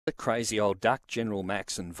The Crazy Old Duck, General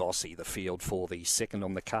Max and Vossi, the field for the second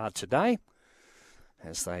on the card today.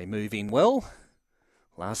 As they move in well,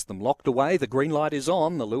 last them locked away, the green light is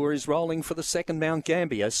on, the lure is rolling for the second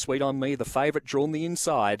Mt-Gambier. Sweet on Me, the favourite, drawn the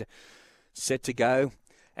inside, set to go.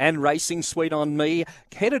 And racing Sweet on Me,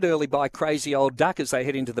 headed early by Crazy Old Duck as they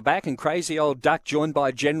head into the back, and Crazy Old Duck joined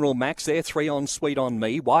by General Max. They're three on Sweet on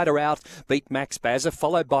Me. Wider out, beat Max Bazza,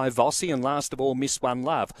 followed by Vossi, and last of all, Miss One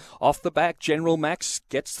Love. Off the back, General Max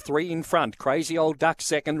gets three in front. Crazy Old Duck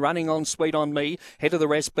second, running on Sweet on Me. Head of the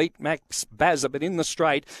rest, beat Max Bazza, but in the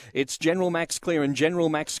straight, it's General Max clear, and General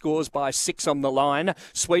Max scores by 6 on the line.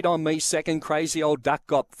 Sweet on Me second, Crazy Old Duck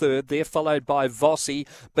got third. They're followed by Vossi,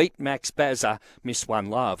 beat Max Bazza, Miss One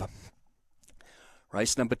Love.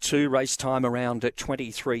 Race number 2, race time around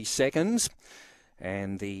 23 seconds.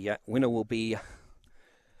 And the winner will be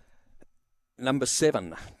number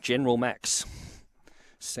 7, General Max.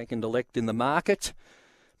 Second elect in the market.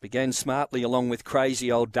 Began smartly along with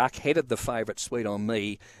Crazy Old Duck. Headed the favourite Sweet on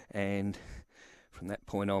Me. And from that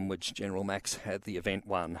point onwards, General Max had the event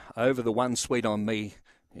won. Over the one, Sweet on Me.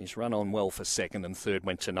 He's run on well for second, and third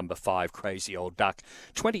went to number 5, Crazy Old Duck.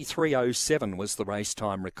 23:07 was the race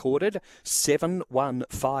time recorded. 7, 1,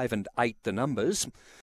 5 and 8 the numbers.